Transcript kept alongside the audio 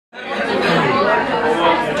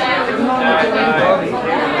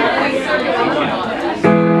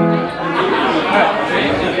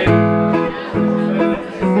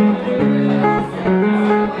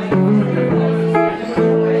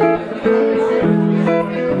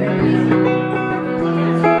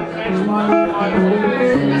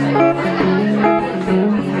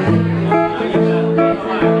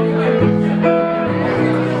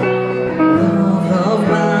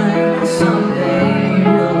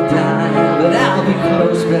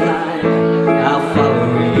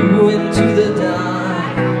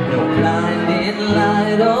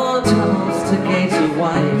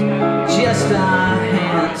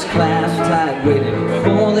Clasped tight, waiting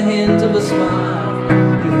for the hint of a smile.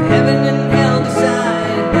 If heaven and hell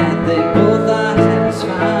decide that they both are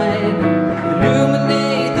satisfied,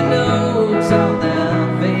 illuminate the notes on their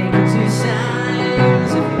vacancy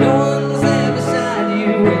signs. If no one's there beside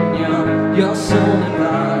you when your soul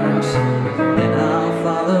embarks, then I'll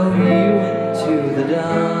follow you into the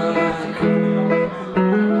dark.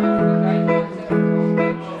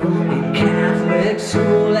 In Catholic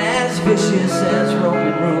school, as vicious as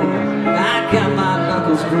Roman Rome, I got my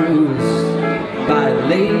knuckles bruised by a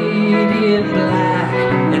lady in black,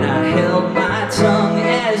 and I held my tongue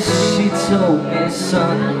as she told me,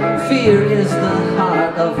 son, fear is the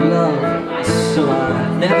heart of love. So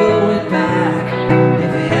I never went back.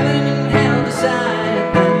 If heaven and hell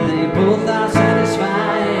decide that they both are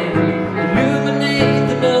satisfied, illuminate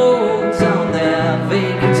the notes on their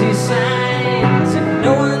vacancy signs. If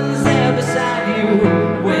no one's there beside you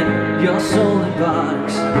when your soul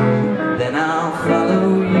embarks, then I'll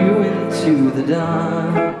follow you into the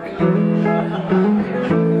dark.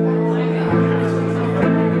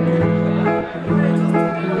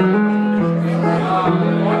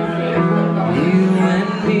 You and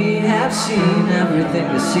me have seen everything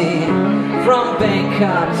to see, from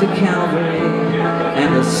Bangkok to Calvary,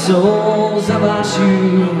 and the soles of our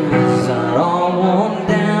shoes are all worn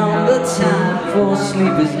down. The time for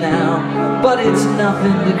sleep is now, but it's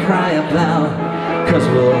nothing to cry about, 'cause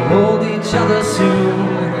we'll hold each other soon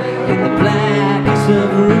in the blackest of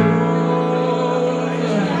rooms.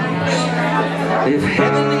 If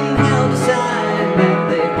heaven and hell decide that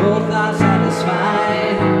they both are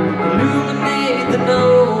satisfied, illuminate the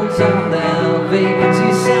notes on their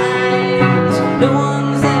vacancy signs. No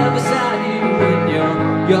one's there beside you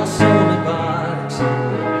when your soul embarks,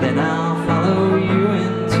 then I'll follow you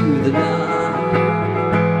into the dark.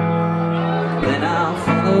 Then I'll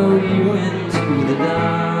follow you into the dark.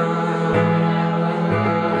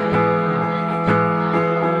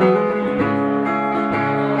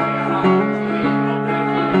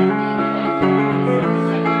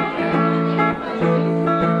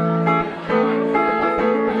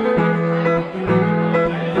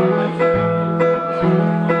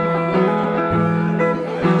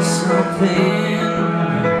 Something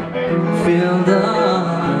filled up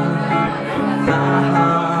my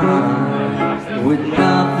heart with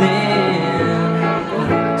nothing.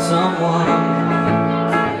 Someone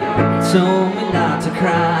told me not to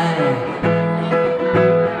cry.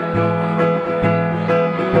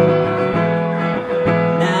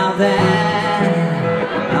 Now that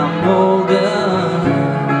I'm older,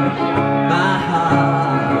 my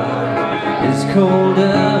heart is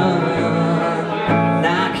colder.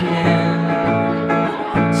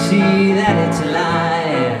 See that it's a lie.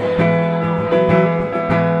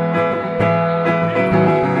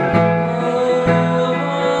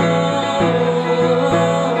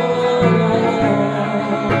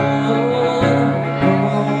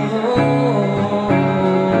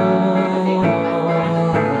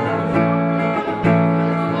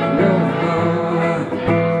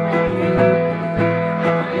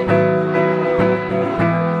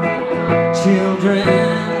 Children,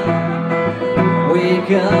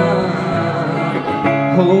 wake up,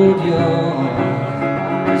 hold your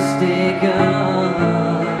mistake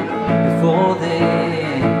up before they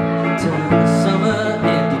turn the summer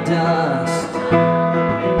into dust.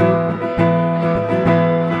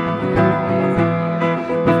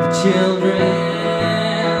 If the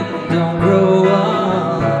children don't grow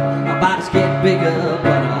up, our bodies get bigger,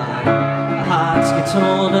 but our hearts get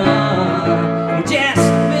torn up. We're just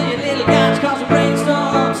a million little guys causing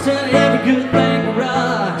brainstorms, turning every good thing to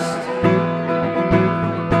rust.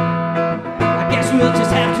 I guess we'll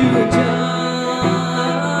just have to adjust.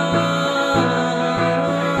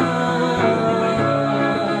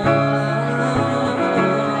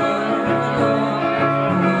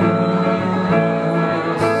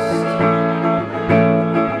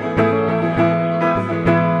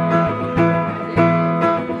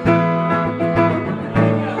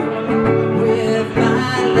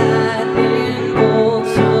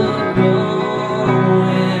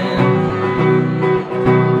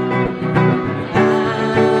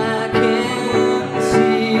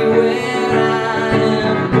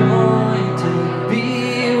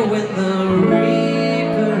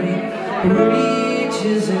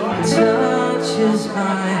 reaches and touches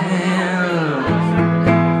my hand.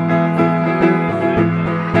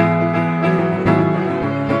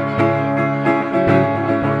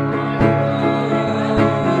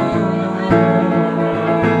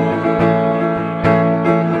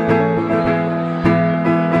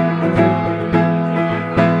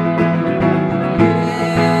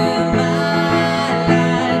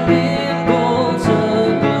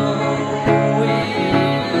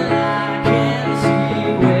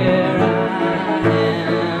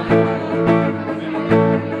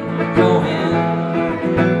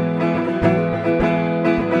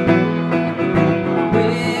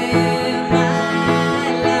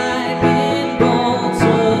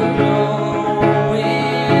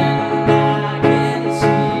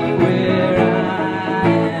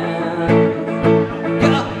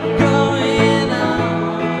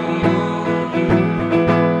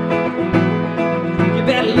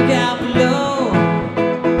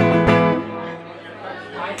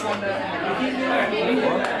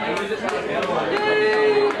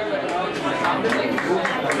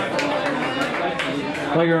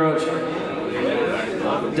 Like a roach.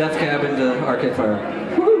 Death Cab into Arcade Fire.